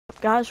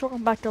Guys,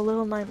 welcome back to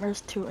Little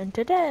Nightmares 2, and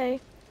today...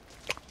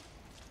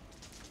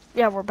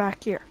 Yeah, we're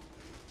back here.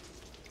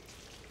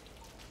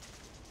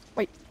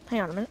 Wait, hang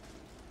on a minute.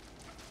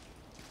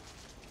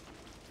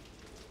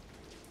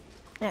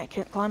 Yeah, I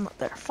can't climb up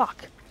there.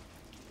 Fuck.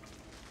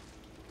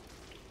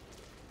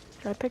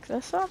 Can I pick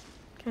this up?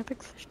 Can I pick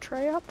this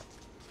tray up?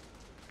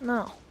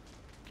 No.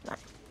 Can I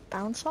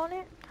bounce on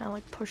it? Can I,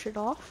 like, push it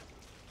off?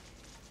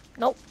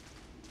 Nope.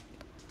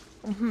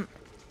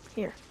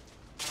 Here.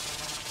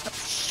 Oh,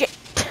 shit.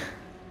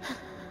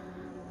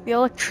 The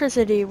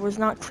electricity was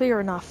not clear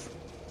enough.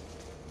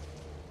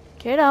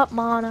 Get up,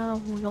 Mono.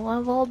 We don't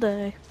have all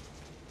day.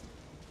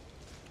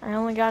 I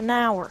only got an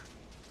hour.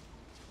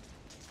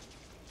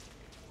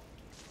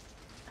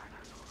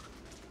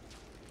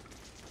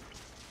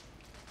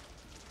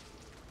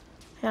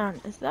 Hang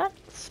on, is that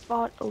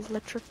spot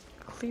electric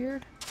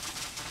cleared?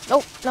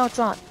 Nope, no it's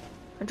not.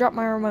 I dropped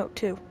my remote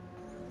too.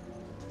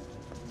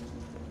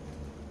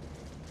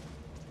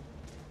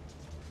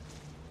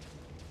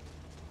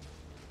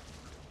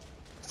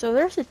 So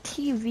there's a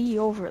TV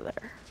over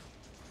there.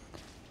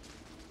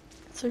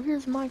 So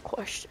here's my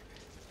question.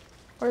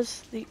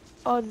 Where's the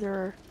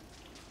other...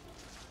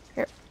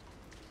 Here.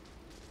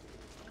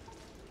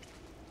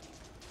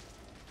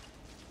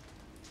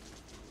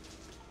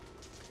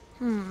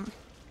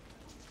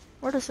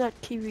 Where does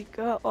that TV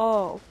go?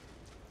 Oh.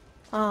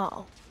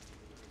 Oh.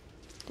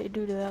 They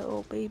do to that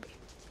little baby.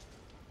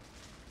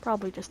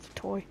 Probably just a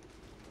toy.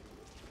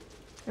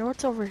 And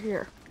what's over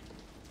here?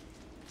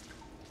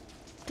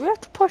 Do we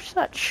have to push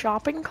that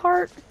shopping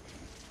cart?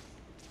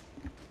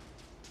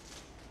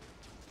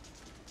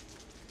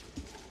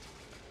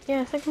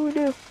 Yeah, I think we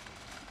do.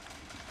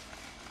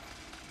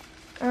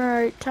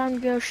 Alright, time to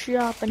go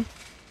shopping.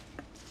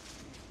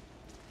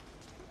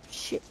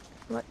 Shit,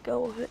 let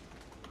go of it.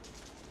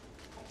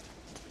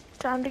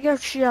 Time to go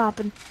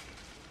shopping.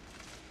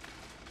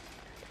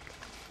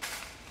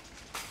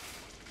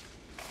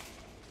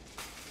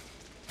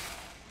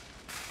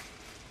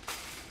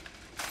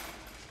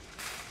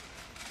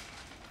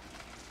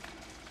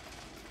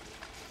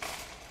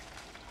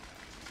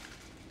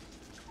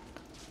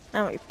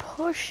 Now we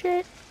push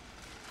it.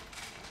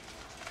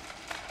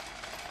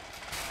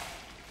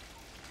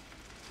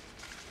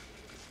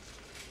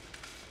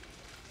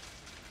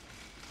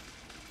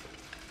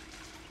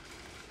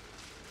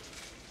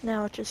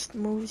 Now it just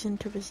moves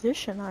into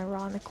position,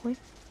 ironically.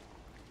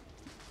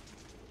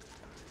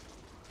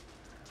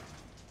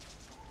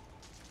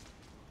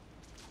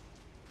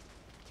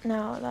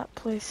 Now that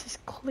place is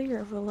clear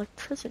of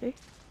electricity.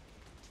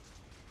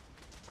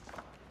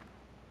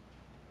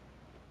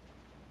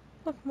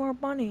 Look, more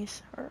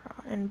bunnies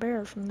and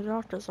bears from the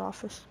doctor's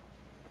office.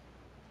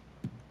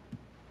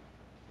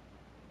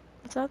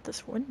 What's out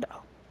this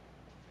window?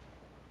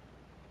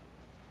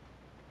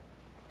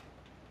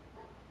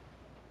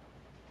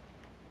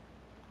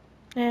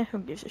 Eh, who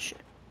gives a shit?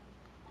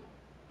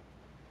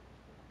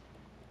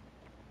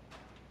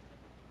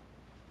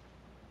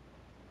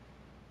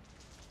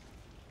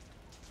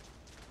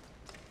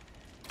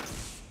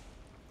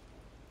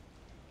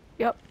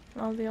 Yep,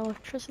 all the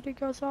electricity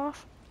goes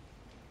off.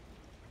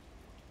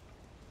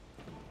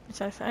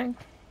 Which I think.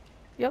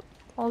 Yep,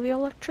 all the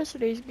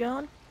electricity's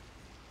gone.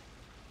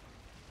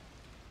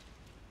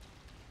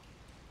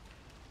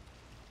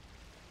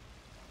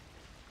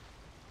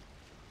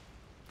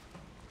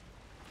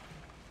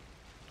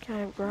 Can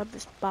I grab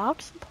this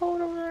box and pull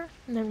it over there?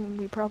 And then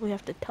we probably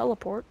have to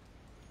teleport.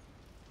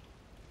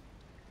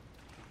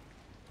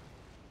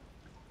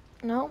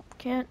 Nope,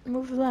 can't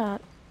move that.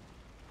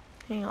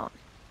 Hang on.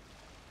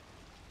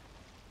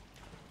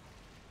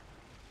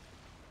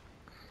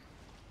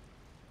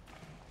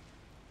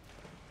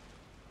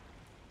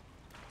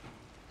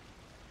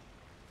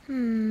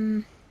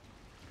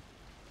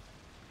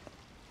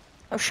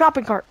 Oh,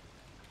 shopping cart!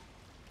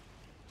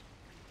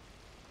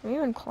 Can we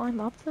even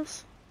climb up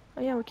this?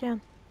 Oh yeah, we can.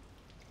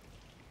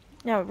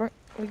 Yeah,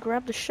 we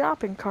grab the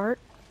shopping cart,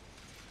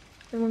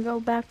 then we go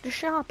back to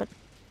shopping.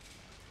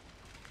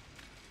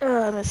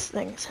 This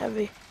thing's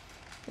heavy.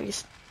 At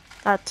least,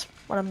 that's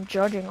what I'm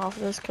judging off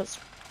of this, because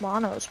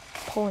Mono's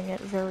pulling it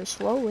very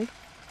slowly.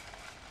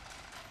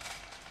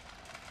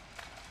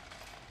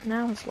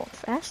 Now he's going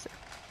faster.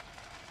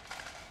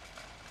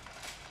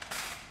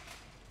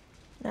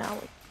 Now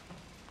we...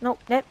 Nope,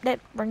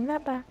 bring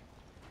that back.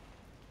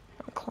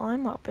 I'll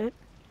climb up it.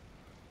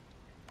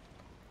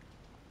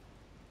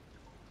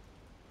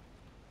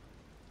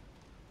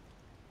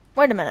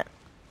 Wait a minute.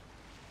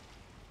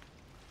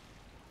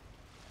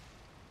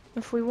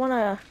 If we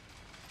wanna...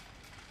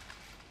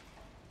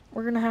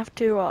 We're gonna have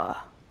to,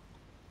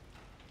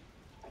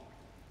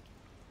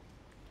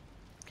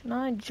 Can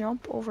I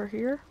jump over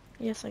here?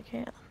 Yes, I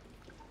can.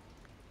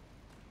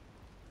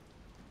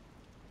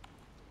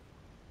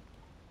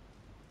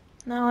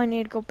 Now I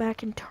need to go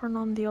back and turn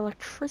on the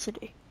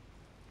electricity.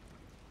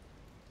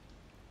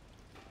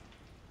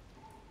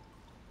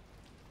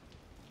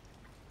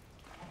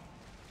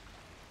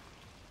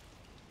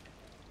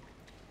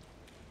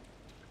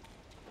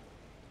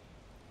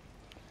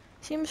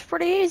 Seems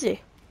pretty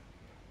easy.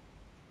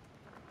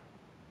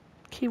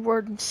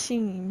 Keyword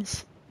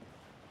seems.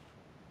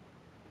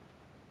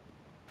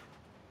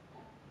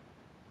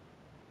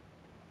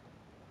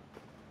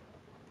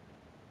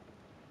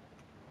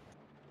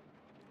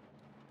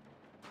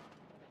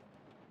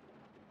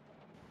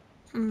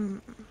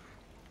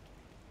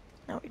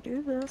 Now we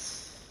do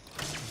this.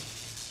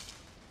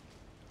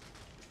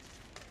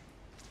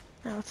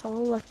 Now it's all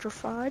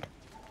electrified.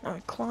 Now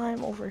we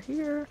climb over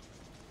here,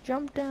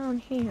 jump down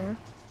here,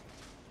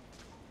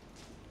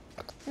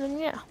 and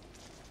yeah,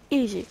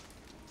 easy.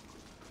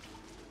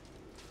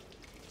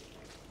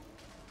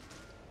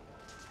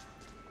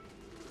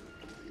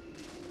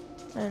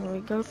 And we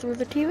go through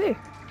the TV.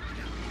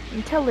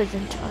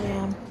 Intelligent I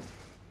am.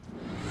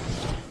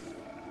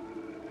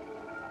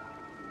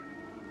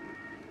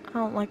 I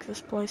don't like this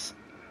place.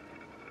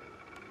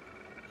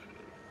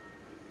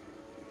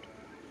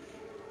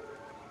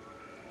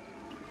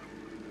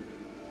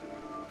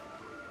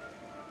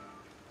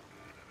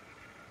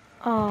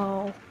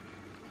 Oh.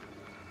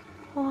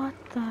 What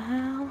the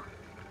hell?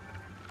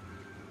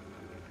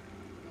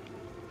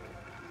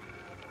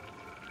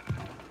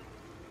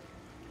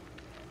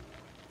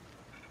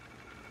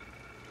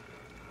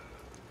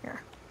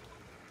 Here.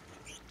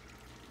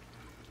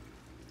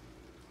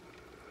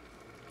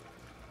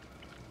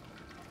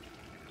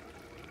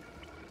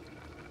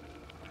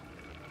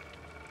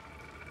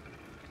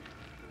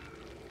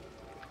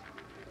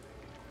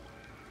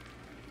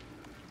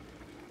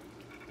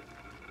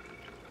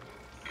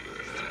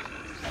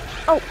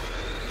 Oh,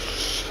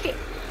 shit.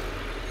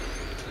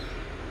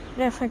 I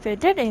didn't think they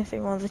did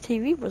anything while the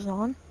TV was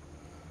on.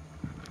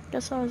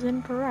 Guess I was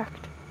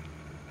incorrect.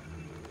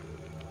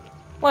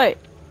 Wait.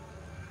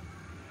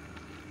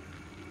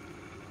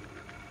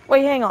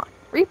 Wait, hang on.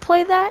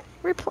 Replay that?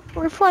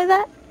 Replay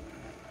that?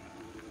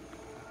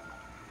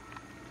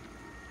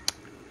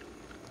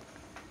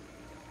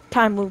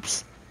 Time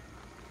loops.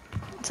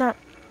 It's not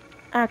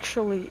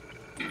actually...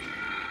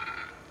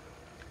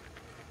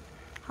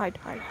 Hide.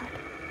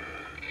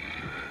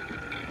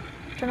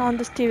 Turn on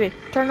this TV.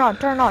 Turn on.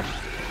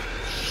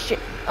 Shit.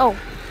 Oh.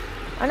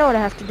 I know what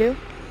I have to do.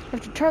 I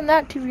have to turn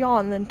that TV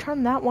on, then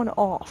turn that one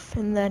off,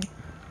 and then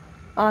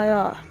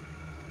and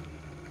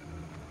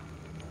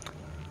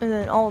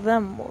then all of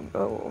them will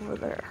go over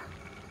there.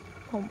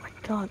 Oh my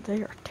god,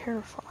 they are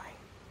terrifying.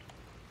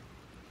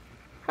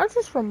 How does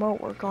this remote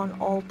work on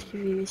all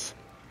TVs?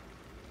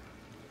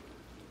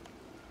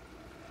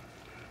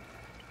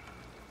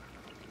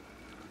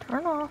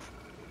 Turn off.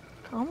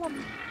 Come on.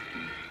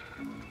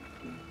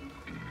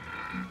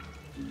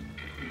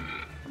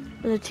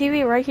 There's a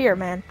TV right here,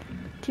 man.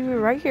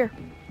 TV right here.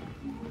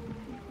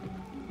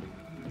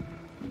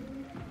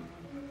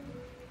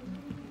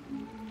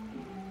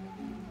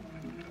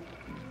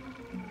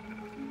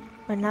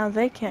 But now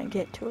they can't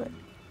get to it.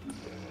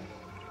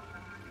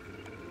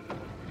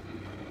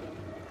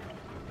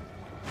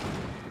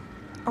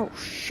 Oh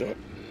shit.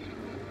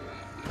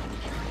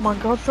 Come on,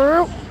 go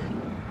through.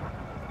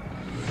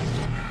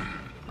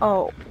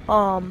 Oh,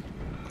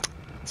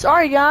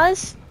 sorry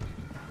guys.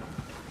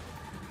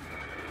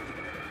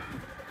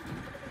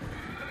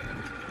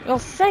 You'll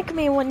thank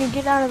me when you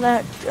get out of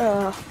that,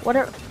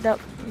 whatever, that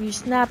you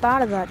snap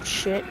out of that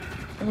shit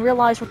and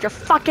realize what your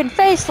fucking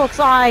face looks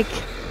like.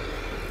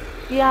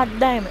 God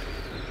damn it.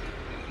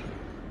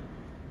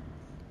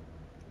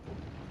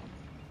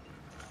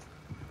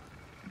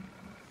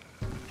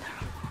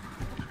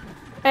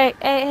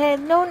 Hey,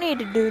 no need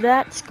to do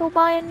that. Let's go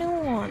buy a new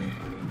one.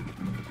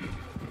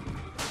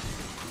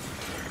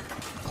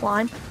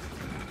 Climb.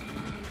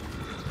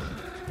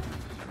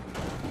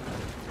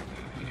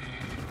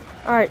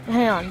 Alright,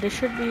 hang on. They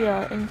should be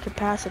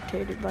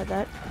incapacitated by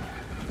that.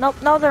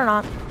 Nope, no they're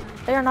not.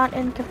 They are not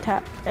and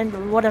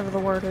whatever the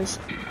word is.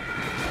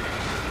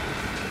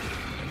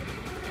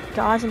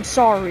 Guys, I'm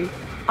sorry.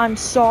 I'm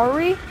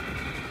sorry.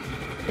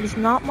 It is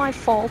not my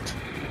fault.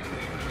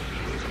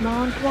 Come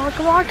on.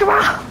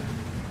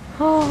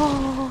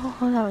 Oh,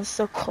 that was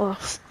so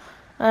close.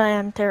 I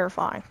am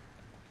terrifying.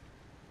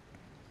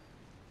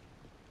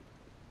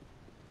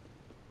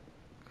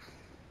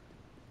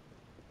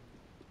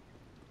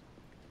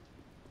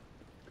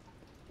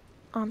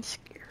 I'm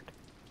scared.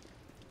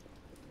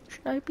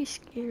 Should I be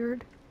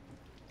scared?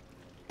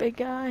 Big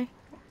guy,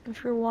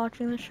 if you're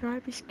watching this, should I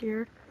be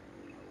scared?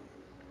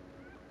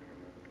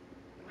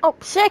 Oh,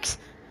 6!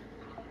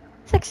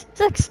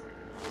 6!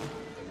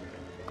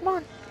 Come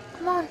on.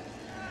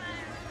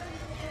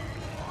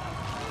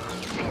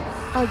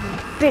 Oh, you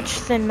bitch,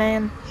 thin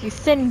man. You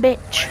thin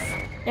bitch.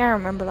 Yeah, I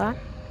remember that.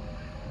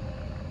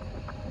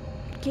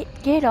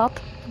 Get up.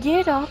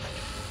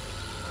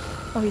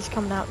 Oh, he's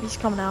coming out.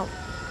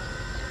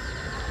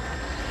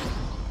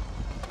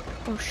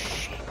 Oh,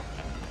 shit.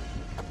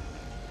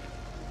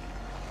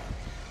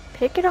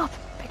 Pick it up.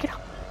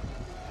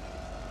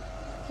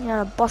 You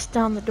gotta bust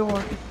down the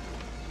door.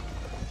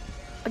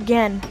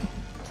 Again.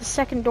 It's the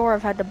second door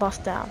I've had to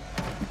bust down.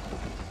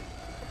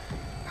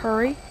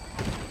 Hurry.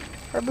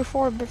 Or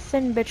before the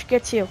thin bitch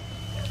gets you.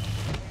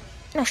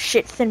 Oh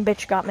shit, thin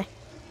bitch got me.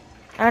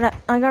 I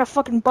gotta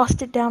fucking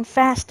bust it down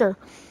faster.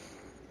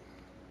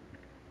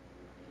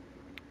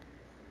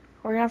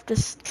 We're gonna have to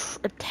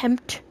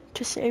attempt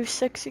to save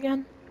 6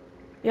 again.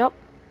 Yep.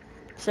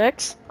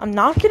 6. I'm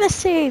not gonna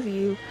save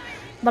you,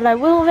 but I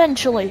will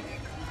eventually.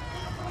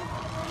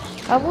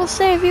 I will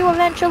save you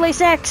eventually,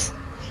 6.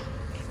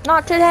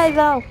 Not today,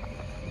 though.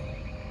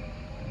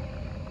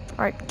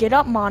 Alright, get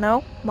up,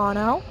 Mono.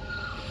 Mono.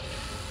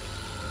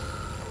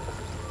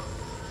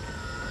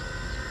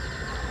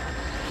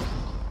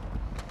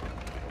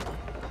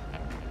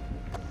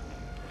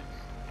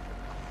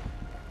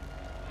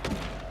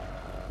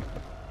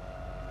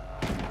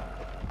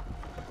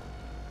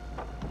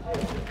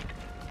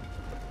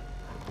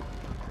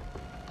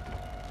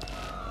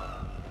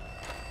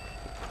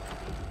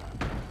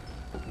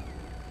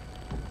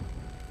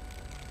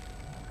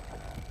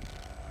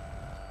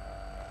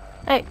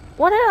 Hey,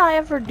 what did I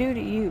ever do to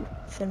you,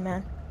 Thin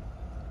Man?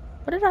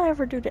 What did I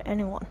ever do to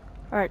anyone?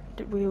 Alright,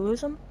 did we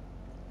lose him?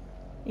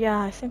 Yeah,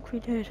 I think we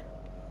did.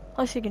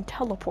 Unless he can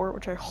teleport,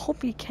 which I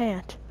hope he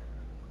can't.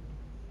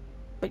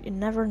 But you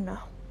never know.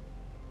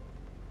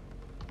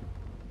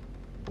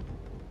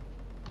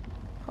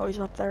 Oh, he's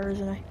up there,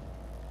 isn't he?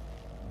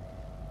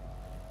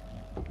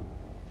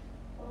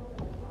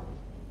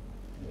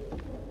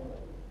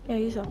 Yeah,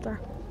 he's up there.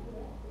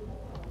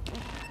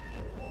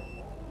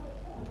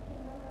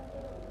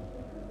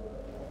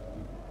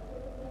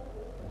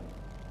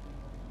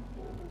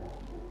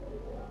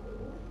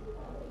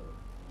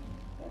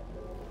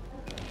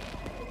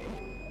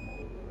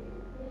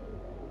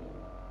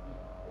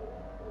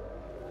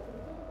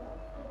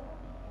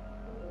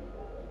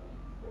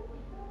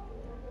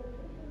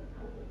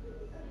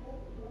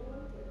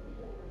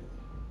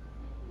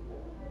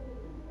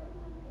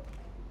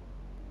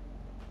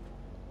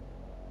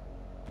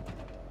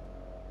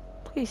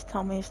 Please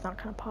tell me it's not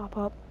gonna pop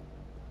up.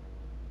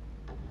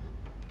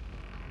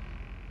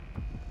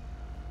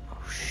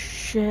 Oh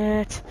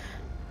shit.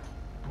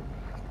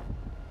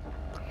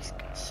 Please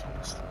go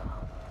super slow.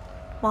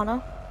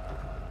 Mono?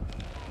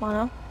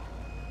 Mono?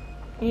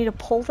 You need to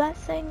pull that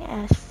thing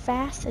as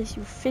fast as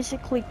you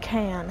physically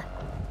can.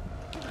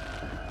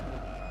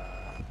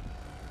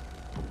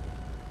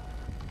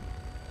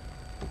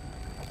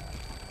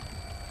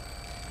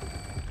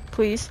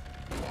 Please.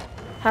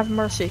 Have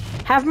mercy.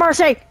 Have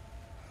mercy!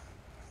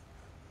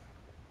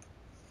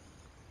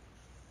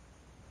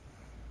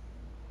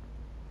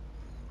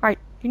 Alright,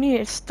 you need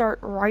to start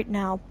right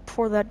now,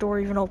 before that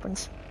door even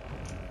opens.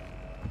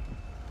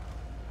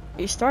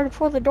 You started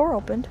before the door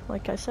opened,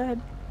 like I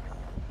said.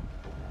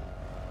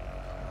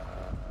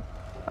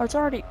 Oh, it's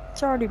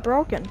already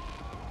broken.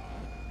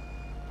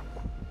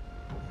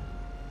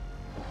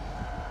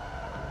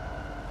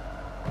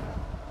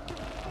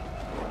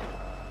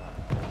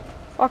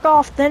 Fuck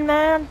off, Thin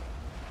Man!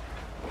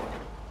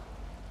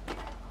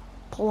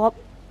 Pull up.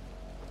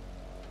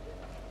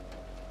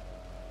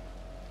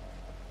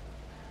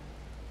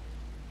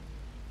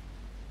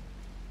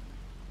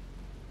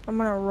 I'm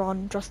gonna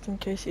run just in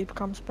case he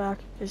comes back,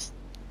 because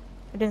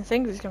I didn't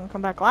think he was gonna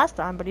come back last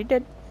time, but he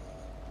did.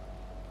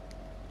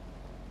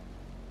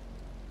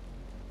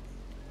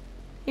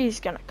 He's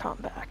gonna come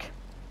back.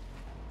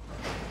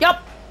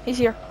 Yup! He's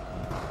here.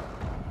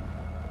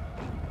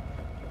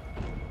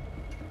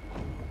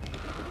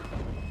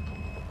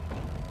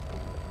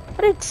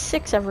 What did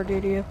 6 ever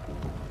do to you?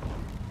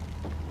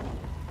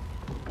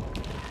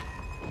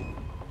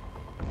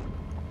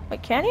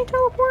 Wait, can he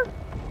teleport?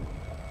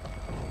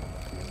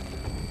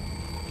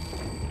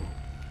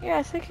 Yeah,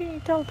 I think he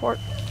can teleport.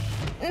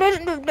 No, I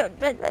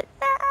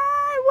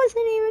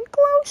wasn't even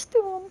close to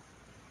him.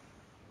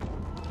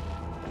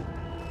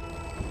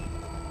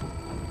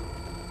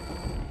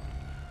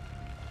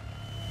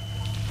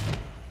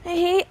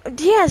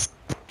 He has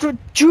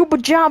Juba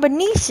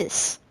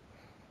Jabanesis.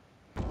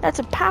 That's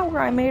a power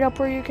I made up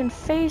where you can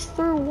phase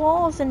through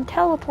walls and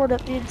teleport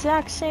at the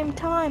exact same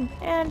time,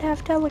 and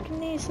have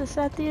telekinesis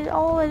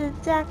all at the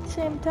exact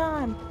same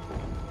time.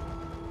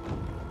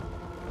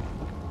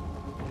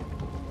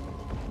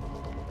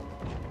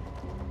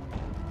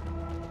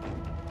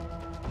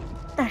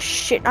 Ah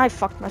shit, I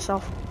fucked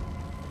myself.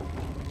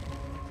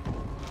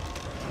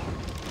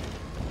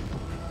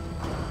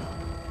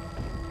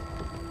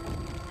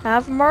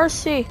 Have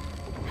mercy.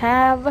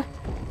 Have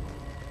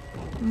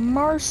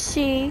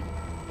mercy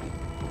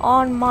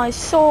on my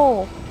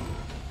soul.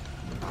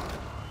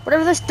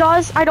 Whatever this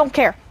does, I don't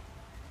care.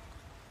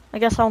 I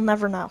guess I'll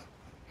never know.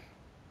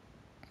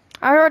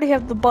 I already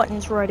have the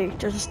buttons ready to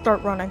just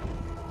start running.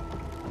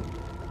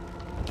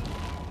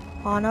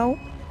 Mono,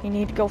 you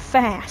need to go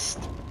fast.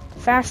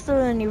 Faster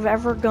than you've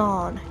ever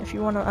gone if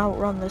you want to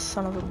outrun this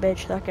son of a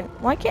bitch that can.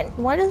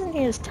 Why doesn't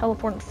he just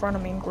teleport in front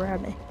of me and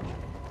grab me?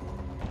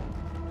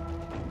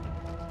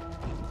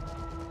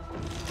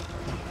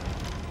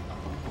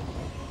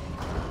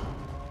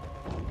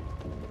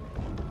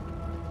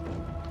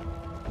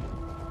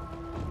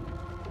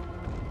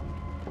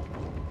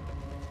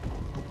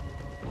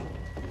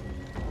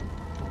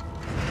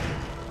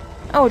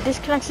 Oh, it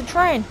disconnects the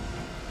train.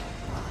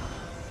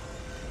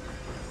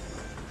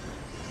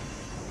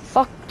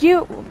 Fuck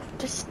you.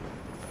 Just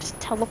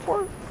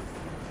teleport.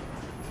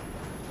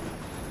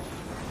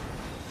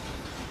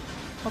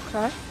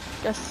 Okay.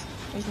 Guess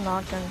he's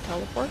not gonna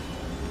teleport.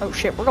 Oh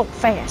shit, we're going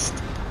fast.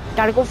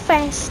 Gotta go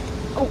fast.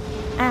 Oh,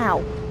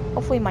 ow.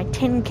 Hopefully my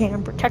tin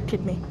can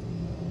protected me.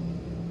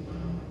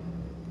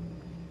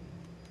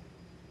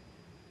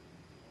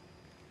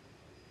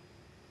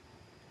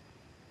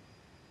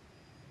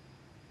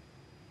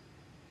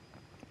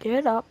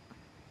 Get up.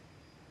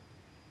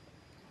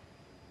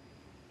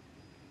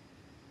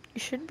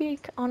 You should be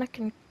on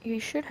you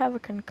should have a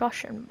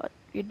concussion, but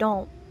you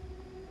don't.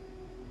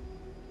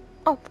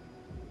 Oh,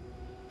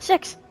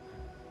 6.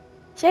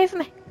 Save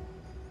me.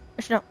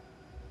 No,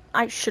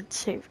 I should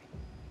save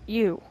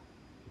you.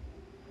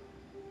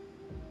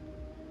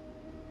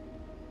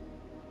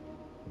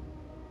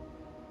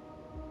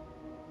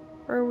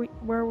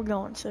 Where are we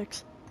going,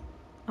 6?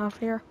 Up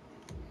here?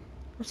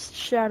 It's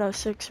Shadow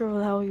 6, whoever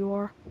the hell you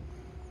are.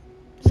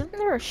 Isn't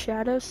there a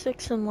Shadow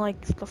 6 in,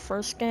 like, the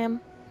first game?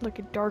 Like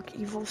a Dark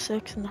Evil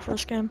 6 in the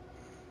first game?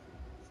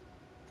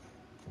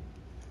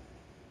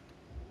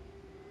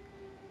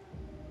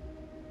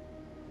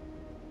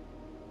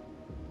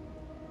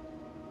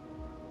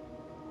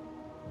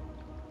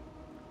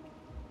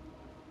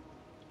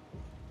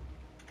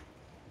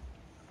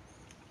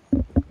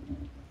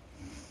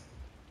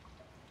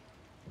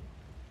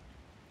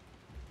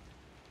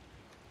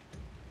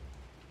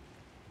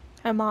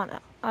 Hey,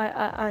 Mana,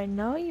 I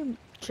know you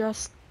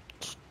just,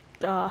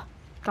 got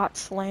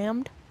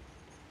slammed,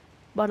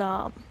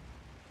 but,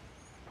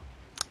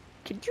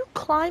 could you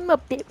climb a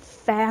bit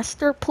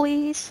faster,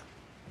 please?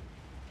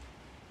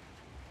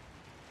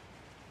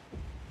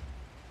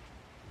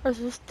 Where's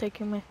this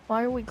taking me?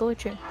 Why are we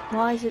glitching?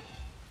 Why is it...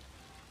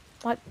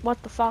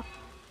 What the fuck?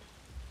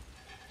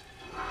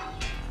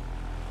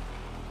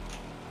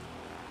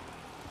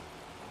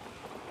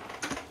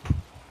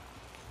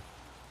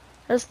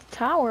 There's the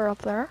tower up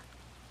there.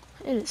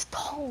 It is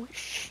tall as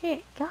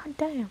shit. God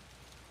damn.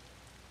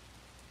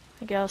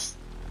 I guess,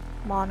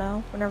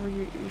 Mono, whenever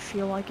you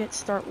feel like it,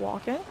 start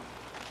walking.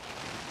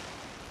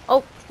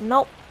 Oh,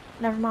 nope.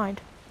 Never mind.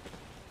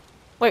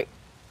 Wait.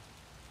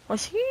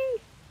 Was he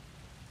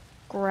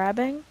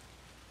grabbing?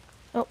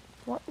 Oh,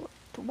 what?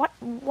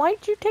 Why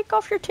did you take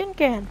off your tin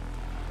can?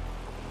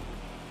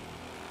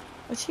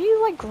 Was he,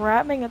 like,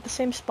 grabbing at the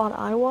same spot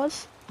I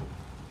was?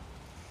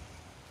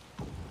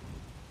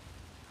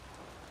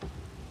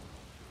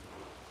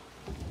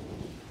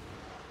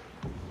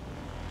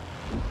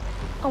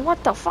 Oh,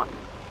 what the fuck?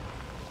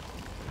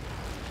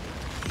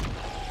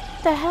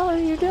 What the hell are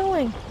you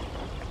doing?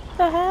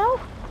 The hell?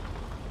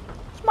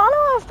 Does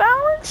Mono have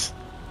balance?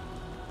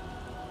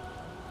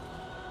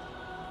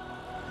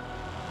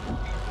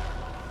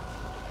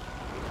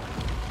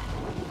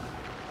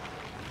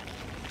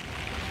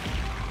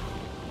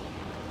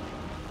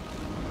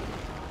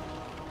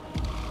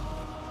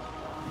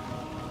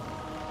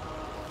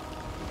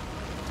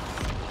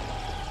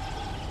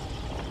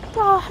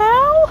 The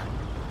hell?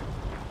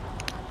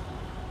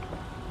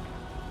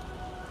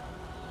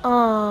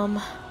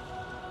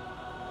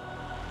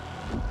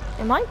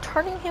 Am I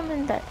turning him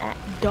into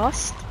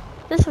dust?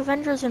 This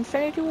Avengers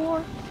Infinity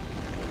War?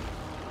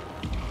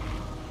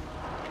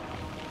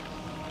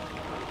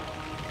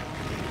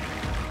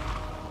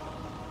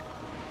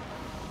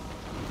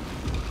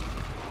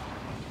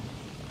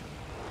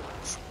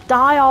 Just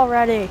die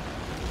already.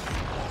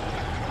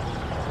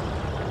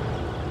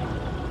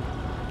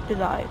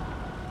 Did I?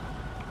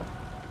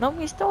 Nope,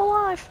 he's still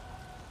alive.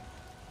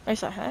 At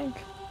least I think.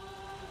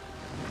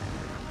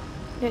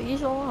 Yeah,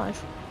 he's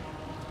alive.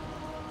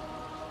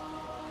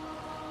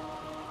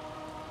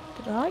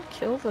 Did I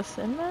kill the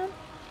Thin Man?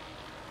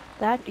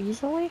 That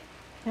easily?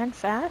 And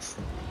fast?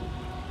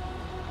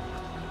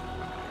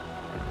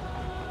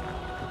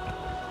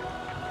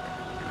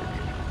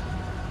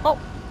 Oh!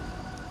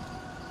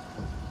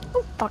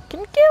 I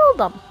fucking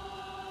killed him!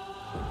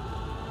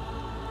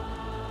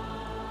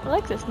 I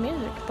like this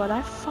music, but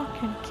I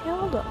fucking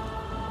killed him.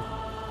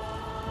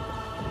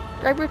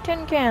 Grab your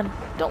tin can.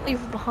 Don't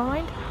leave it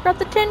behind. Grab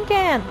the tin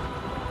can!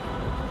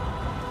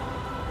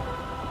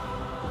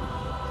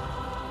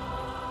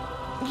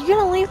 You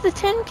gonna leave the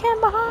tin can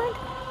behind?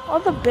 All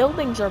the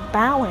buildings are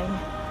bowing.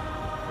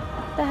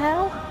 The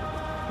hell?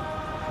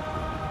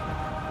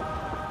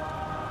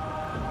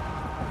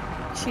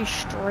 Is he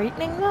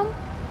straightening them?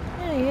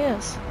 Yeah, he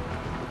is.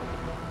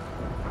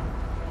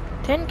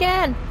 Tin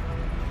can!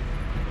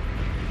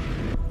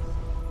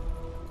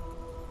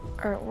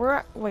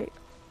 Alright, wait.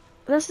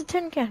 There's the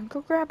tin can.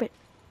 Go grab it.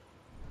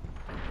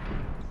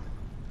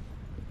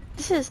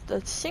 This is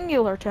the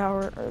singular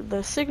tower, or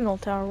the signal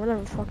tower,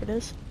 whatever the fuck it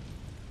is.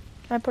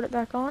 Can I put it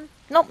back on?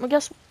 Nope, I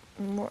guess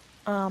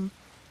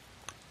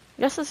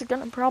this is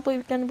probably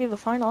gonna be the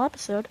final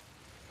episode.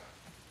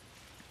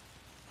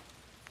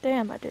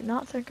 Damn, I did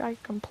not think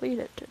I'd complete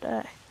it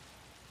today.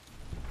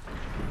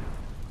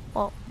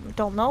 Well, I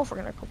don't know if we're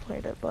gonna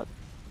complete it, but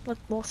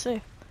we'll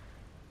see.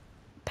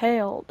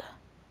 Paled.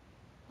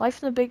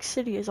 Life in the big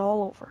city is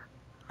all over.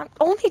 I'm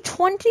only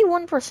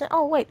 21%.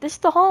 Oh wait, this is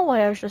the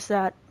hallway I was just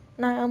at.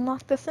 And I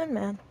unlocked the Thin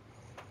Man.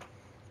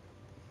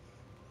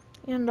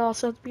 And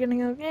also at the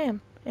beginning of the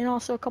game. And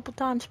also a couple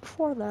times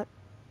before that.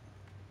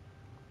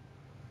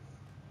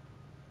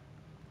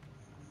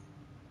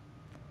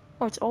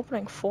 Oh, it's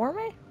opening for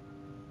me?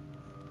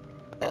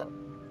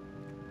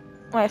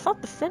 Wait, I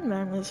thought the Thin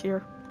Man was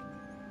here.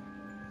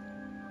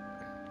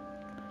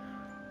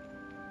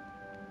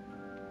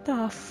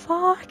 The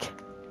fuck? This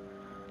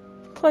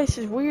place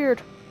is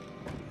weird.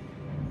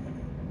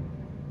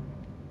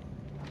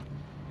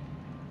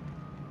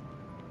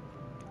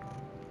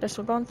 Guess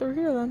we're going through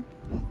here then.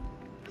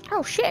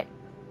 Oh shit!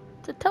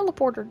 It's a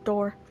teleporter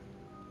door.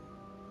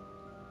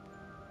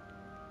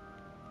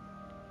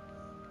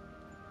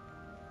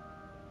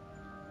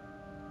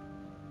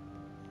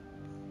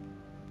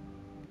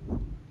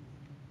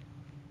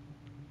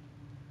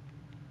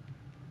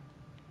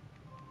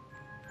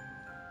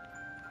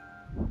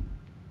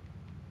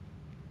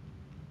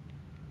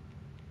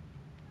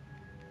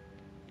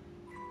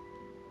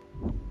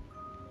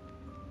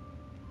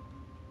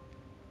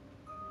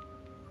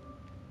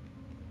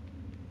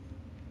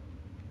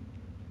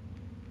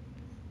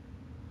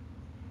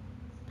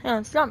 Yeah,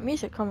 it's not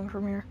music coming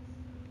from here.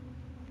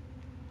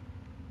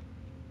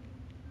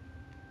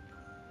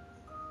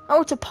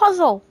 Oh, it's a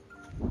puzzle!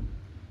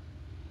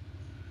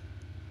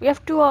 We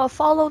have to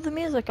follow the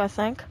music, I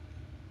think.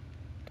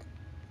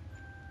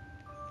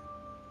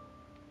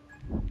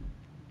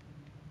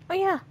 Oh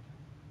yeah.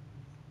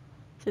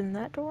 It's in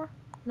that door?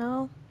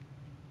 No.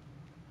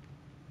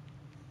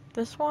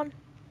 This one?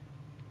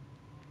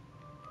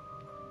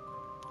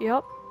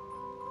 Yep.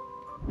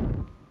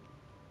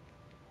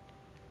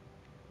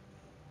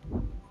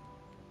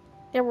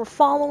 Yeah, we're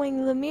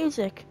following the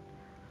music.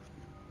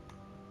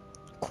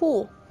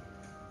 Cool.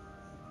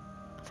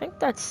 I think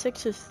that's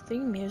 6's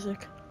theme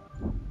music.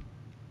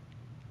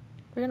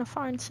 We're gonna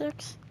find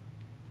 6.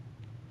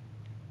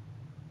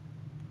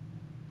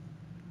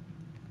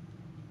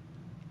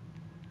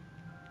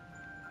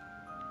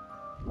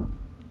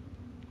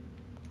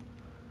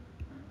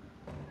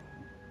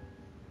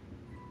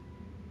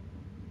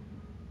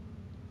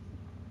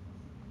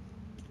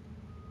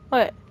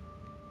 Wait.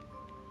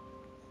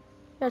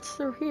 That's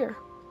through here.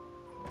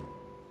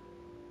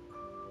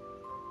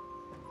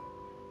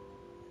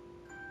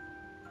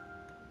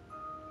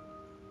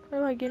 How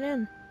do I get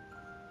in?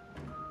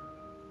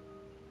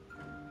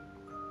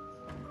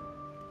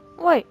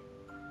 Wait.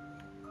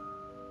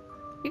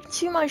 You can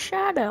see my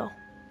shadow.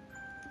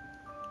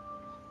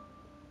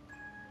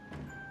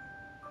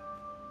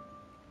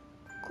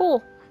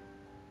 Cool.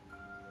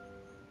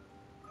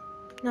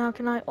 Now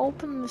can I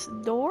open this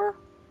door?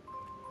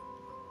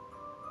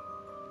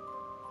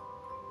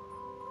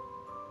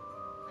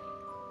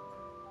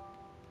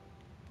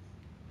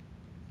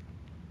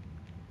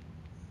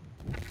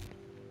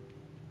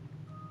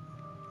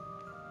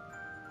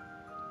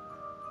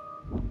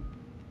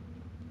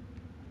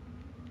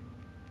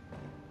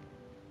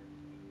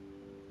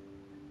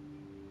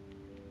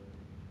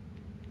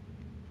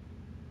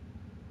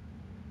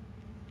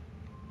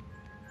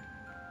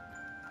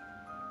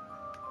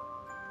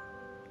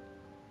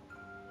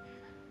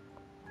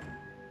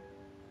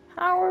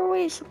 How are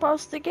we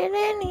supposed to get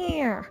in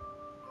here?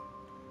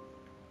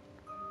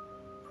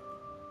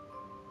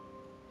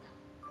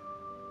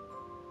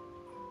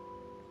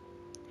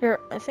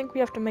 Here, I think we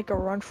have to make a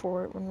run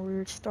for it when we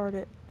restart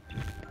it.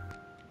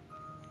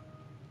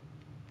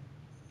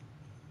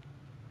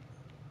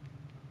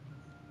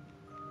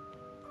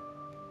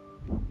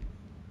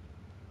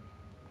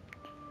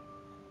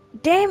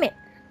 Damn it!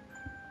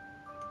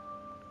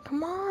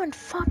 Come on,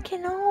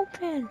 fucking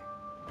open!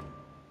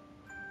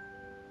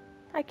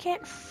 I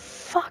can't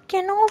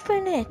fucking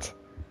open it!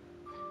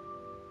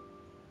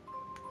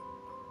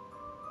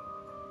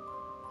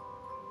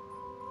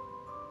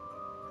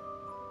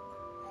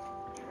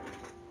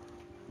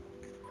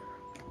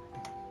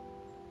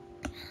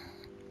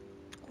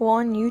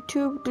 One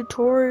YouTube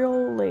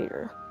tutorial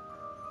later.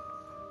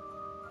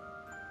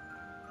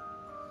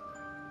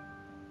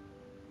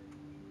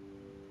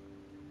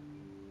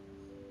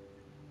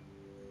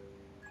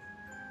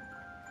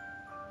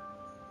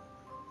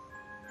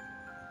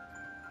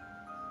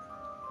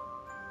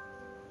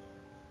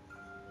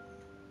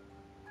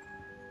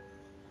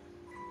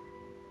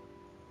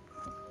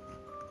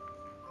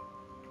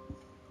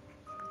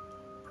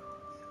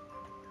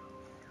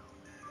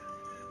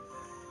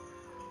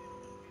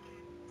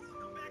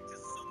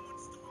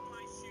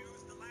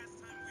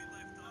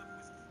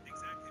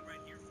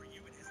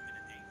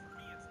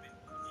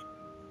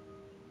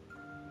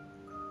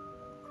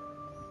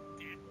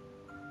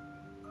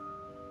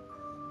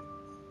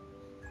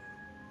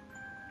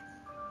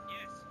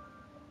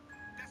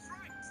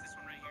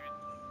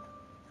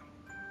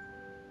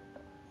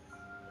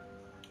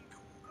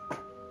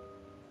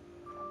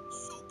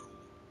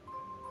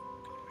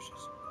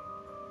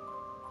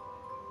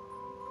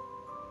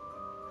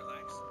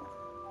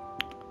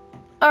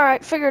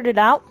 Alright, figured it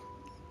out.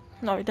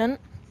 No, we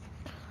didn't.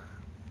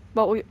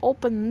 But we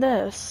open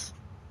this.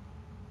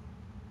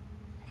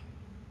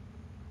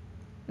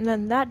 And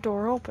then that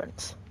door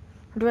opens.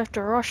 Or do we have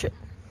to rush it?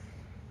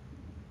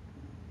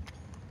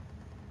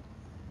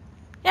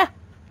 Yeah.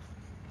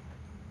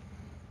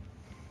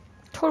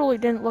 Totally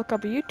didn't look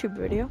up a YouTube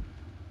video.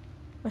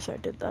 Unless I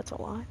did, that's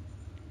a lie.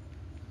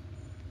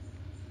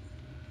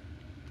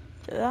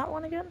 that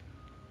one again?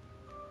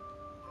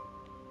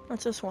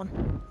 What's this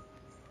one?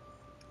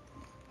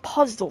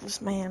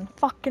 Puzzles, man.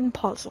 Fucking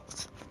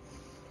puzzles.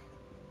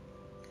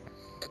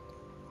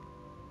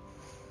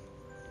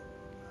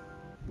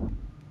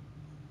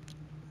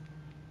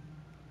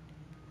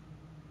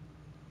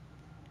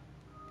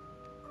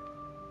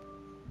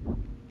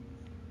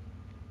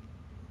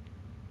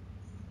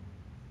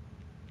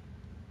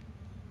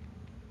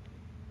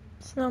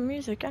 There's no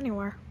music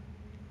anywhere.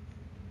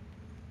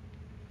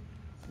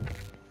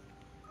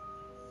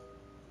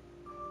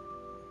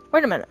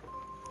 Wait a minute.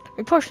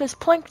 We push this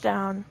plank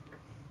down,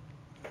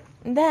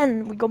 and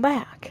then we go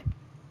back.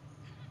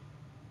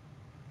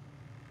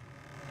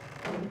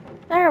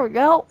 There we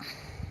go.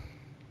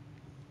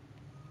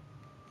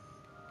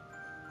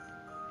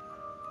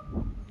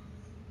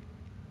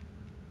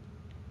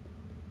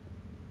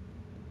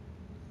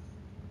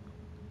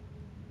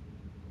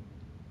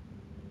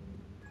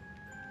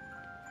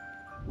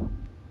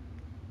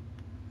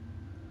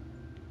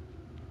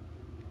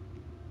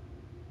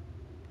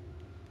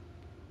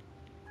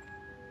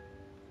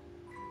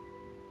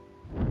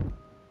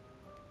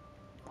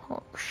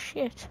 Oh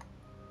shit.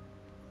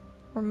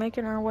 We're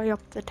making our way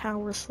up the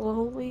tower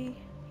slowly,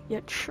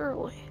 yet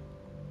surely.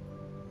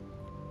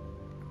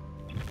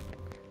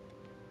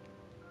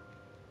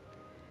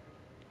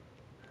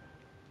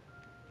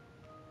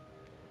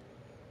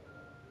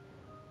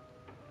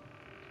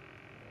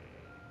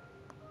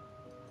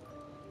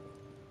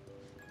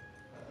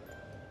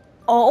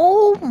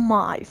 Oh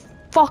my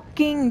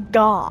fucking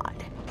god.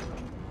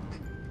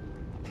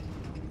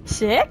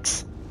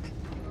 6?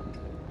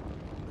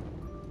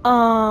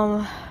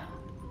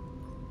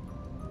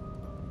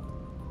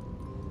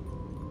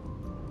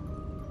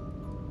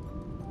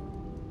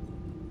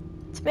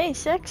 It's me,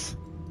 6.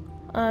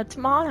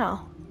 Tomorrow.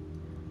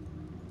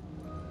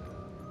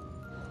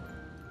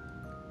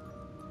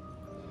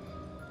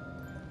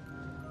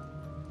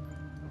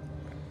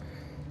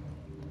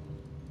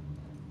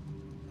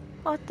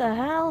 What the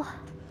hell?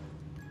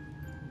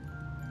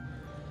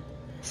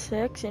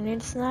 6, you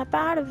need to snap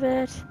out of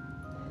it.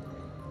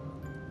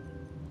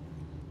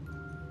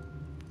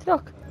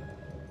 Look.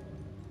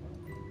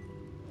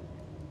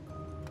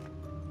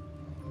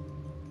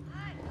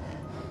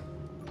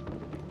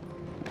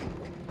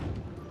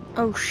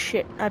 Oh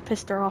shit, I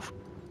pissed her off.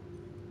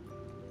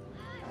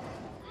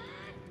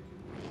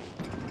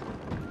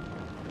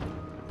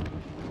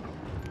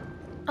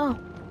 Oh,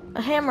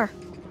 a hammer.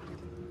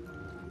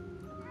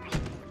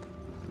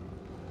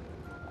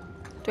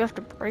 Do you have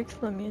to break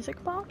the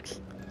music box?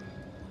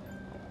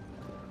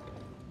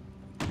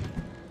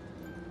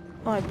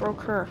 Oh, I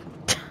broke her.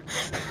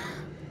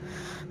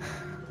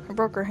 I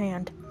broke her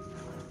hand.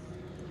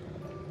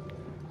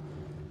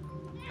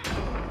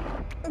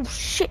 Oh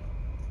shit!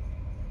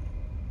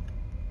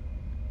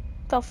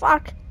 The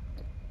fuck?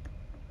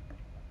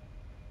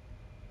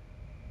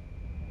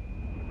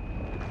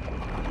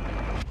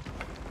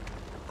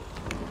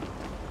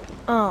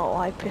 Oh,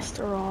 I pissed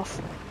her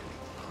off.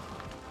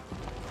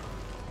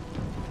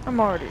 I'm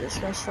already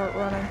just gonna start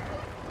running.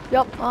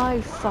 Yup,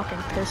 I fucking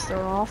pissed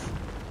her off.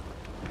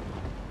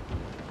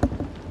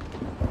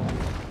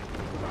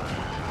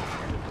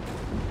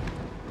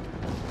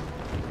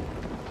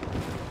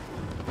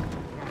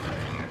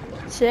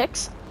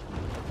 Six.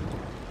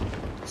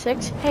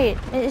 Hey,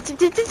 it's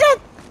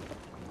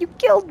you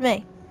killed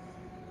me.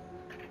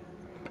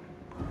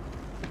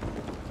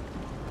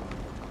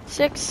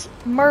 6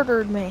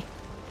 murdered me.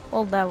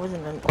 Well, that was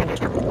in an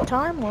alternate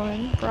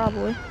timeline,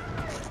 probably.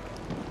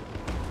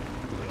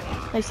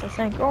 At least I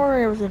think,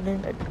 or it was in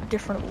a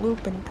different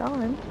loop in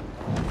time.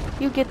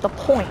 You get the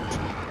point.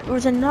 It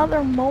was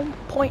another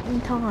point in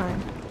time.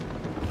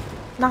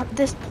 Not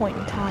this point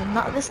in time,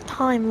 not this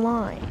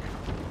timeline.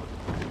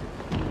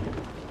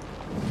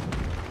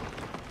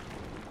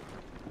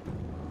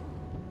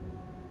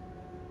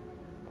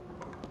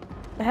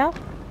 The hell?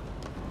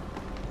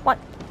 What?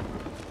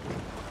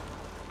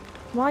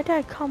 Why did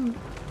I come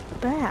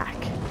back?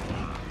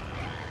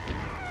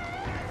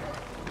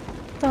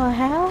 The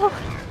hell?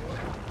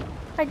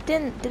 I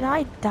didn't. Did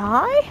I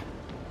die?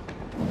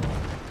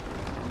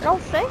 I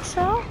don't think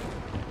so.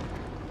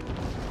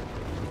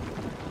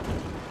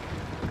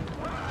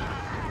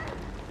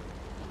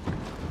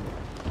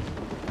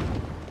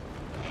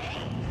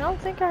 I don't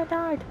think I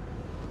died.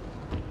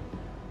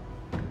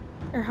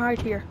 Or hide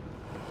here.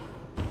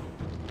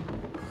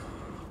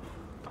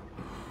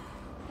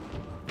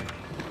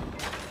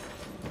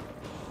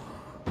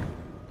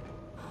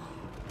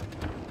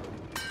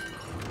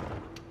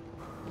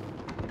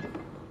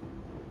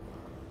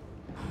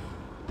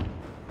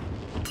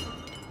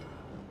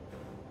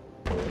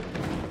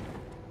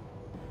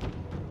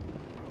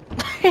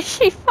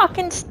 She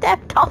fucking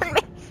stepped on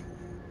me.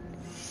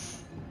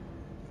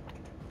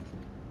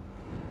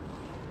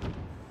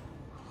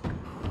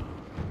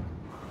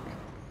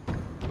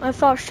 I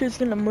thought she was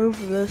gonna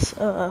move this,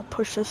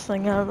 push this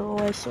thing out of the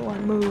way, so I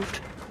moved.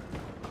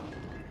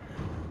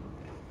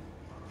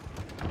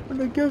 But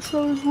I guess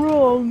I was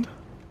wrong.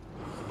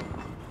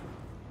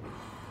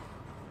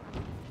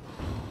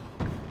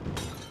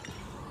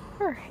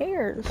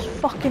 cares?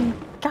 Fucking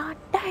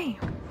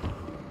goddamn.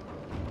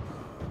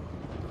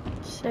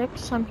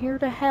 6, I'm here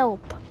to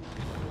help.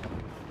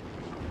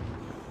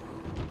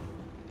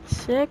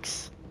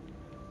 6,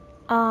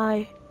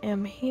 I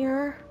am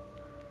here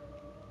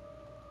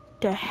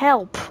to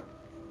help.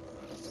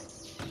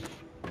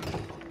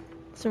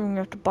 So we're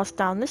gonna have to bust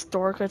down this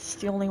door because it's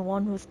the only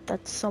one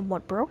that's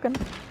somewhat broken.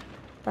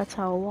 That's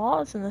how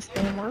laws in this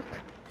game work.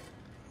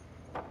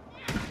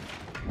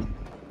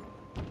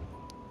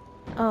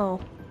 Oh.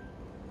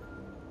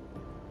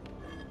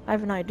 I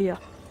have an idea.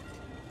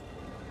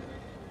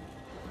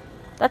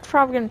 That's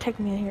probably gonna take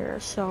me here,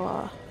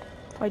 so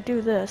if I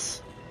do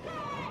this,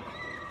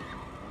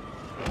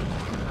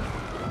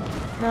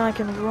 then I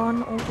can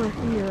run over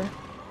here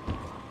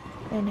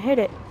and hit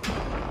it.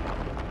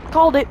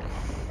 Called it!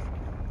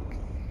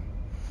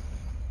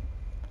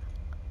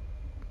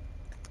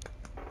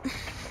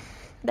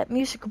 That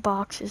music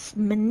box is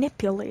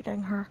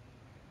manipulating her.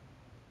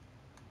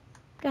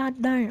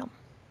 God damn.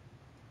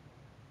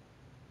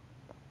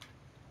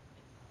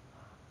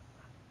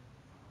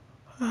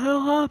 What the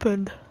hell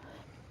happened?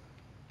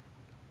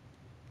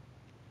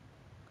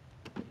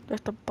 I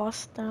have to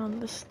bust down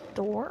this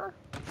door.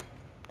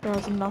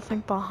 There's nothing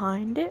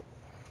behind it.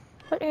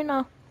 But you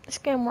know, this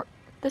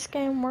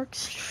game works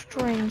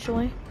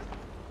strangely.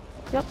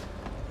 Yep,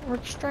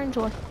 works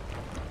strangely.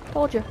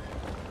 Told you.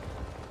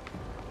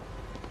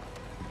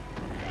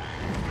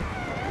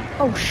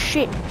 Oh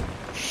shit!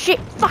 Shit!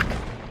 Fuck!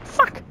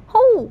 Fuck!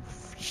 Oh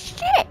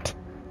shit!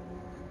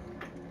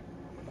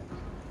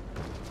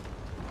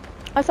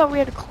 I thought we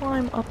had to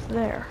climb up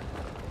there.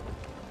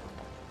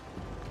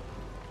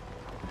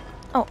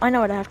 Oh, I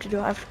know what I have to do.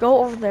 I have to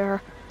go over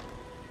there,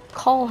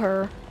 call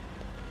her,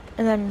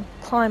 and then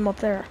climb up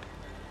there.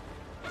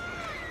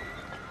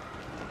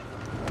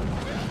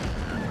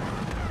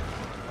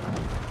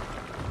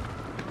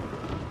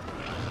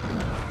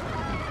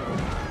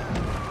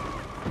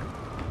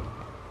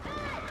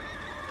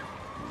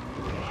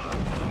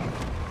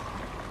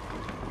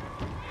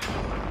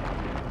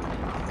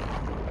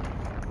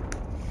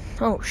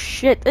 Oh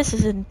shit, this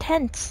is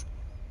intense.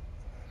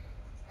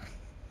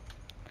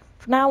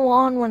 From now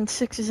on, when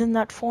 6 is in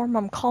that form,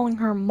 I'm calling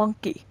her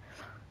Monkey.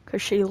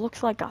 Because she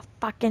looks like a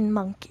fucking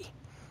monkey.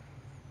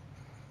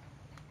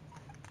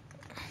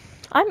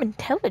 I'm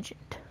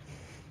intelligent.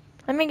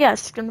 Let me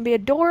guess, there's gonna be a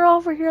door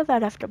over here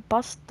that I have to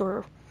bust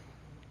through.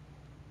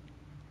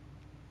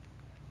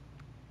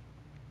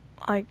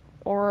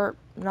 Or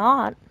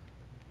not.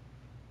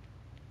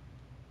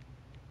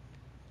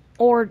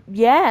 Or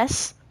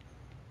yes.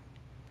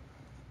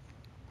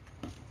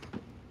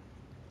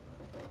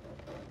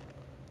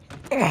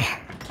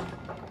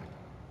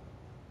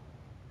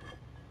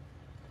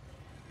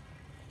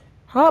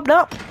 Hop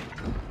up.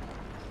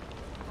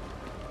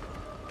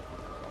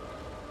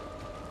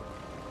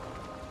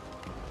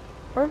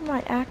 Where'd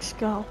my axe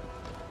go?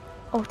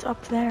 Oh, it's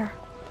up there.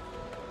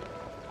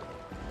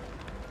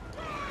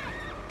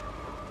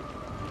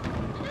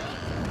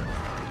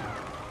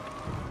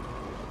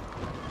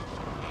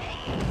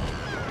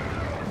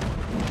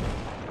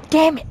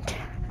 Damn it.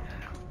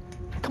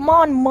 Come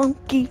on,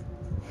 monkey.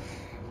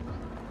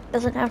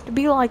 Doesn't have to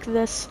be like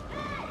this.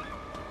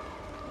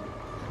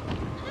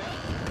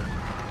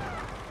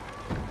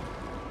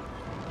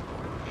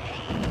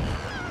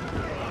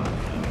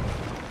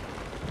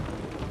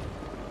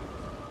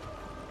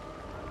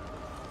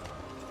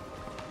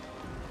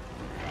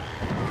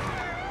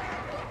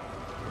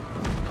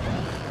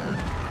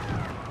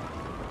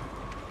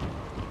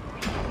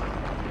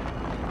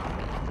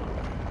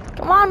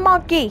 Come on,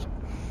 monkey.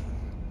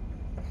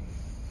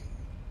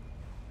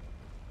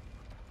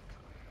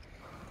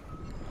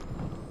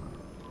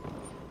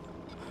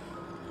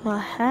 The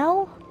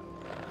hell?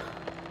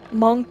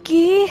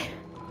 Monkey?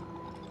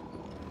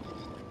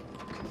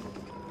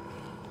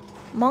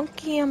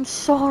 Monkey, I'm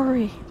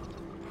sorry.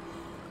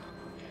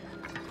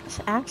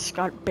 This axe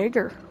got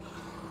bigger.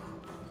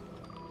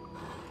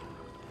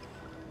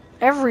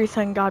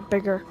 Everything got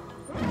bigger.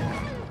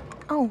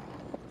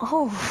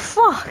 Oh,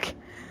 fuck.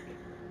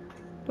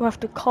 Do I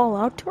have to call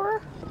out to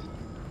her?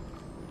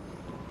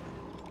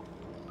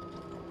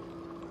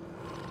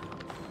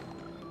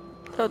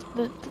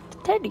 The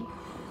teddy.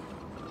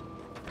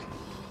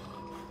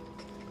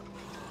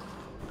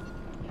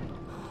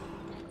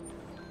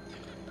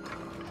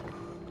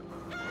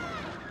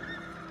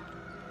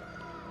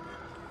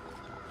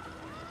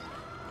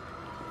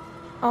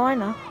 Oh, I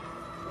know.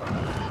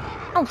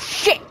 Oh,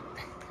 shit!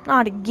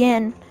 Not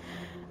again.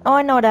 Oh,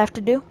 I know what I have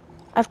to do.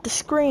 I have to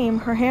scream,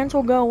 her hands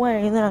will go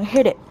away, and then I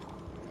hit it.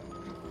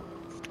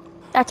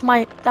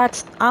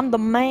 I'm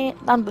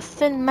the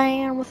thin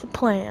man with a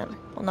plan.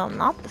 Well, no, I'm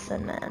not the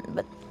thin man,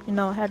 but, you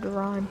know, I had to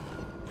rhyme.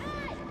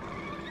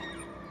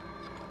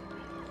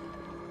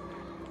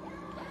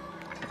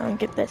 I'm gonna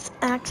get this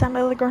axe out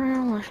of the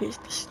ground while she's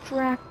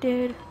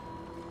distracted.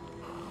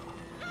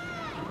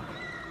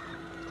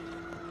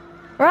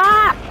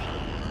 Ah!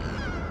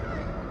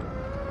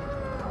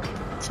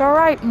 It's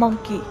alright,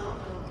 monkey.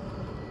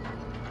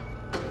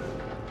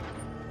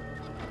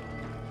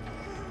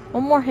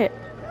 One more hit.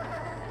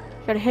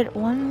 Gotta hit it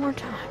one more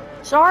time.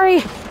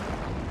 Sorry!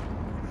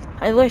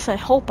 At least I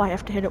hope I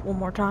have to hit it one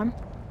more time.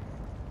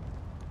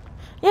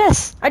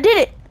 Yes! I did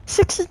it!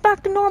 6 is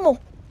back to normal.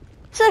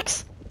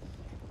 6!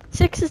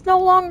 6 is no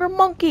longer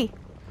monkey.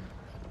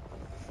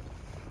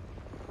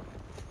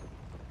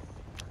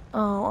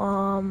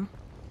 Oh,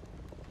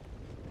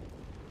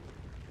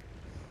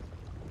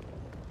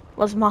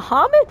 was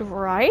Muhammad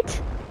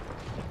right?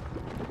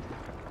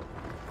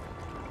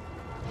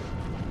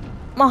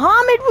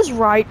 Muhammad was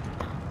right.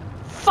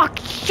 Fuck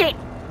shit.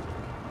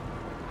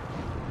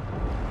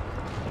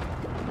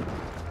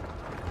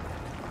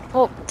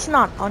 Well, it's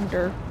not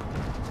under.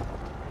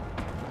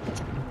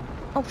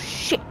 Oh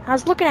shit, I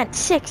was looking at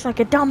 6 like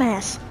a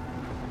dumbass.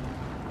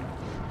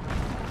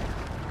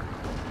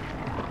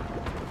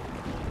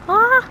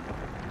 Huh?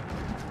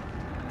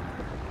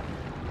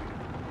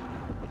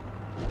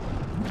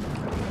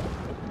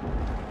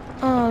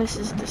 Oh, this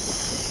is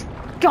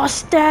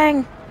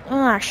disgusting.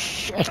 Ah,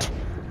 shit.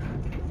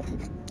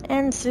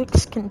 And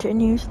 6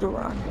 continues to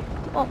run.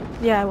 Oh,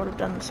 yeah, I would have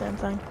done the same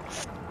thing.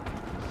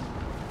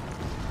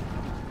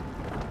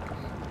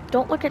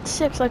 Don't look at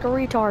 6 like a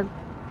retard.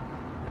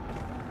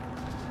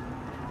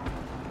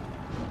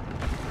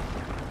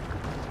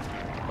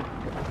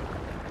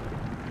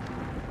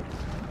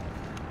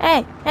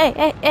 Hey, hey,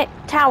 hey, hey,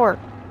 Tower.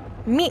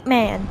 Meat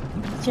Man.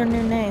 It's your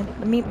new name,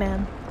 the Meat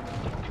Man.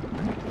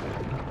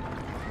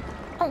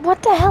 Oh,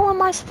 what the hell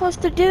am I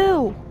supposed to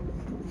do?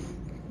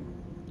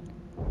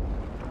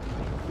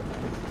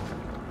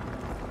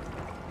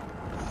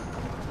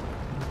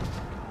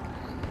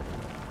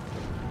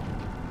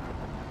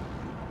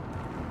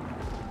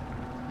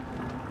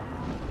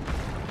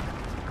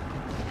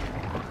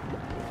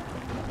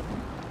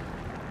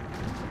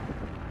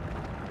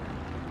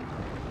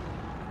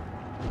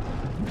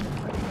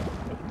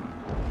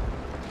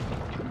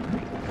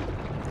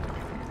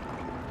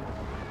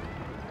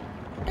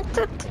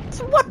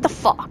 What the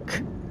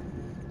fuck?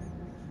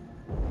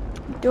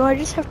 Do I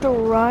just have to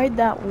ride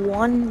that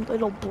one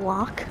little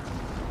block?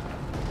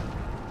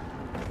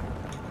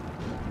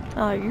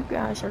 Oh, you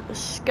guys are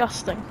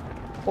disgusting.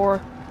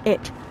 Or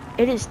it.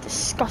 It is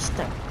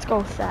disgusting. Let's go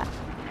with that.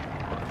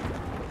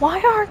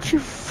 Why aren't you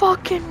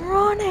fucking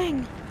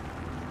running?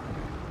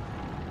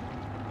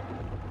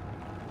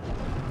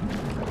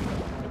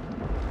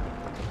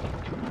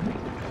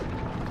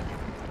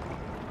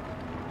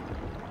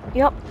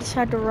 Yep, just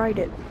had to ride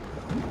it.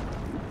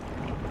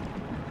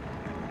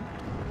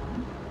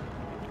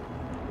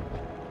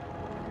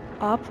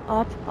 Up,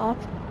 up, up.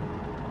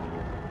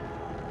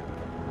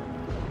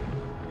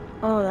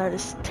 Oh, that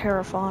is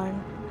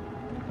terrifying.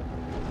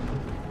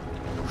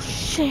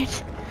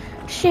 Shit.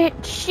 Shit,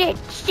 shit,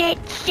 shit,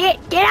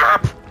 shit. Get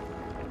up!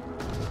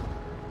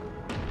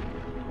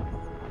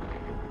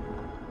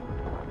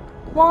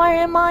 Why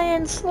am I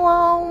in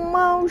slow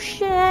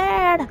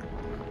motion?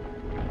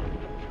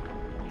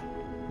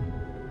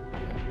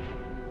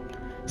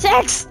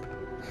 6!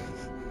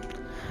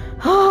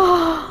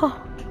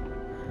 Oh.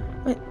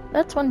 Wait,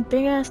 that's one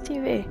big ass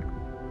TV.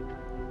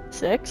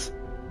 6?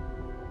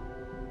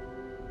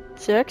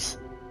 6?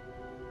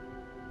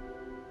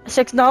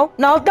 6, no,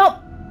 no, no!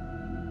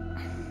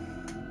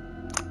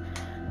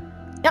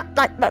 Yeah,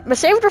 I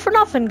saved her for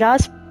nothing,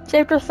 guys.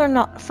 Saved her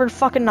for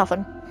fucking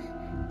nothing.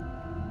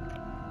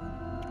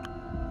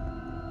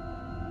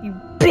 You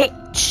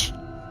bitch!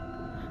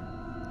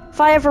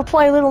 If I ever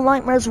play Little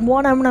Nightmares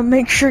 1, I'm gonna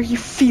make sure you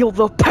feel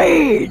the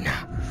pain!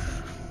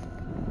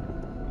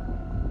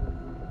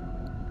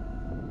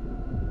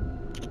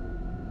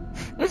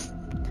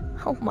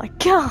 Oh my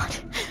god!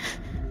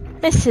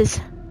 This is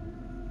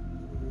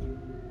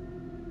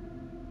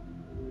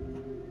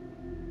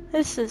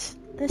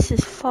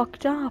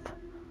fucked up.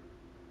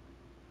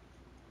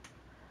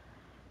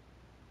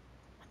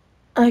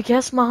 I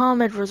guess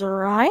Muhammad was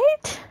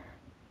right?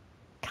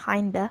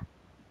 Kinda.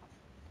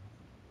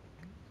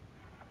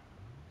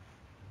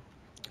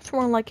 It's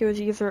more like it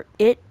was either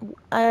it.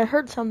 I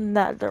heard something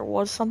that there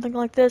was something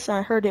like this, and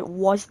I heard it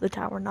was the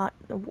tower, not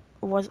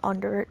was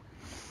under it.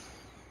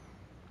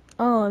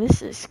 Oh,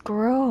 this is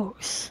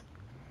gross.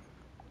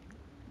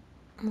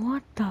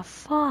 What the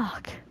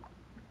fuck?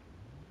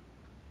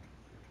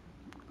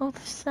 Oh, the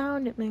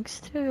sound it makes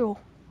too.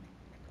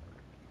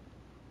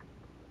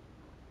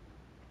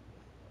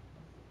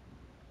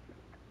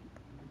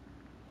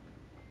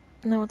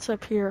 Now what's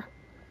up here?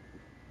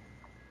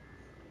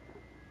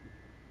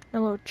 A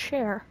little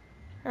chair.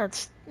 I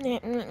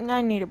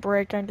need a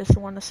break. I just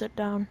want to sit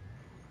down.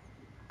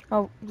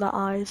 Oh, the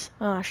eyes.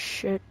 Ah,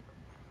 shit.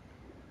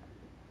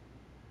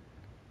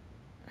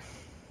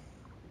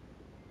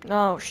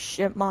 Oh,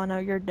 shit, Mono,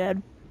 you're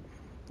dead.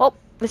 Oh,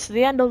 this is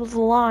the end of the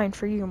line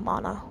for you,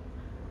 Mono.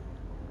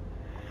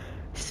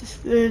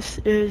 This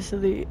is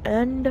the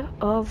end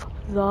of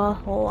the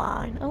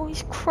line. Oh,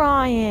 he's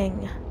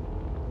crying.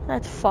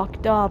 That's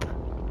fucked up.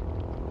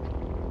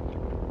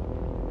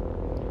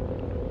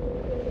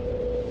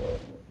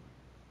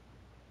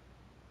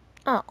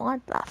 Oh,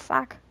 what the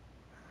fuck?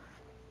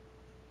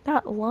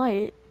 That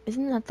light,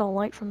 isn't that the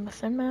light from the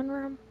Thin Man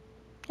room?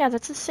 Yeah,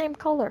 that's the same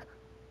color.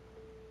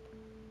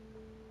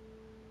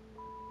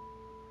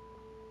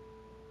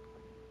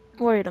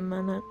 Wait a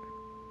minute.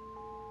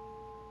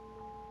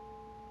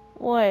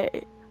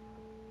 Wait.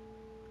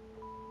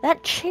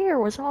 That chair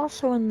was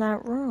also in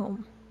that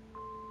room.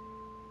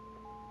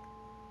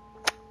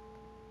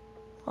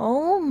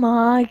 Oh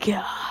my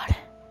god.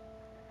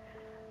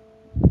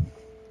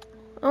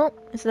 Oh,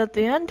 is that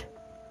the end?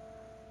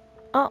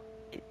 Oh,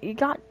 you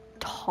got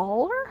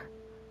taller?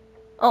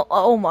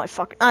 Oh my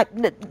fucking,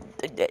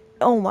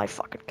 oh my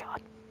fucking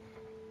god.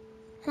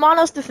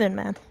 Mono's the thin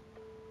man.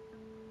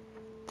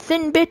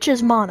 Thin bitch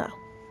is Mono.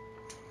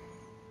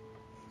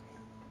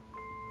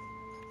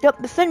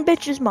 Yep, the thin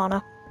bitch is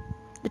Mono.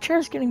 The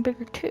chair's getting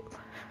bigger too.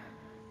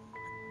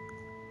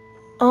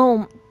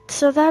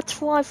 So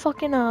that's why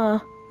fucking,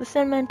 the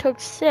thin man took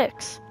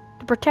 6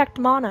 to protect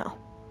Mono.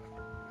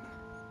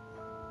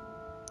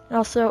 It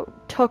also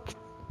took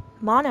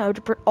Mono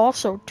to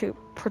to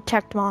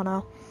protect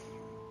Mono.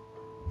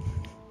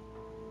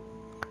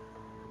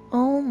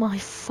 Oh my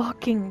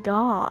fucking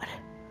god.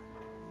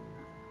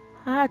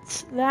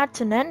 That's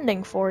an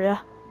ending for you.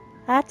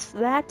 That's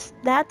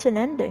an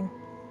ending.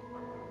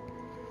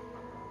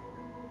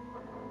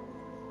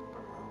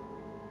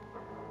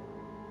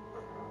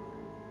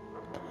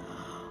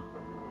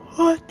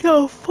 What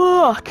the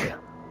fuck?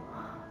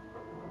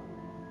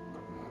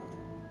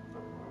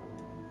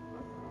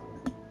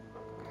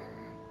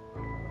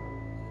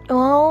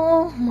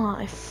 Oh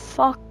my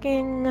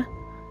fucking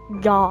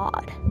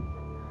god.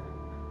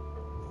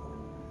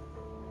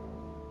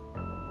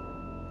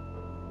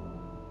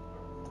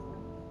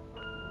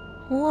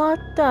 What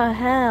the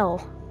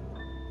hell?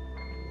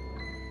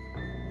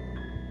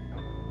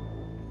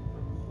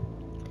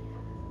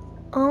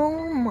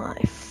 Oh my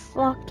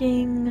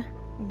fucking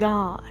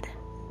god.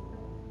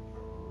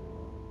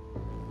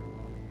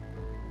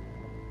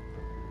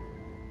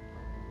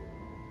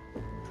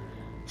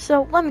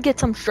 So, let me get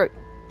some straight.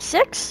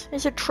 6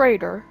 is a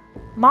traitor,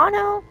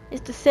 Mono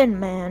is the thin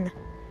man,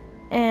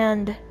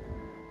 and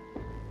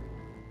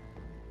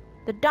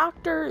the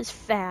doctor is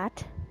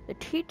fat, the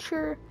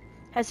teacher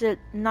has a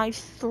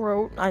nice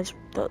throat,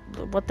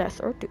 what that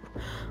throat do?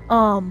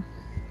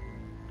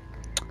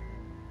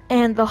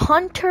 And the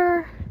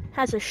hunter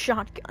has a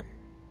shotgun.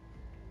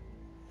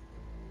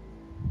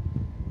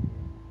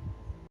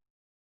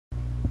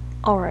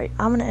 Alright,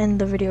 I'm gonna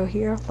end the video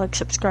here. Like,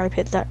 subscribe,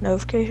 hit that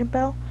notification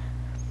bell.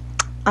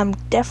 I'm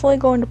definitely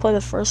going to play the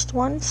first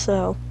one,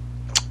 so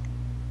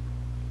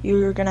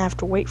you're gonna have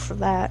to wait for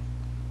that.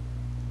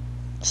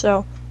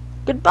 So,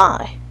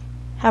 goodbye.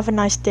 Have a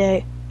nice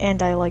day,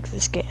 and I like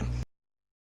this game.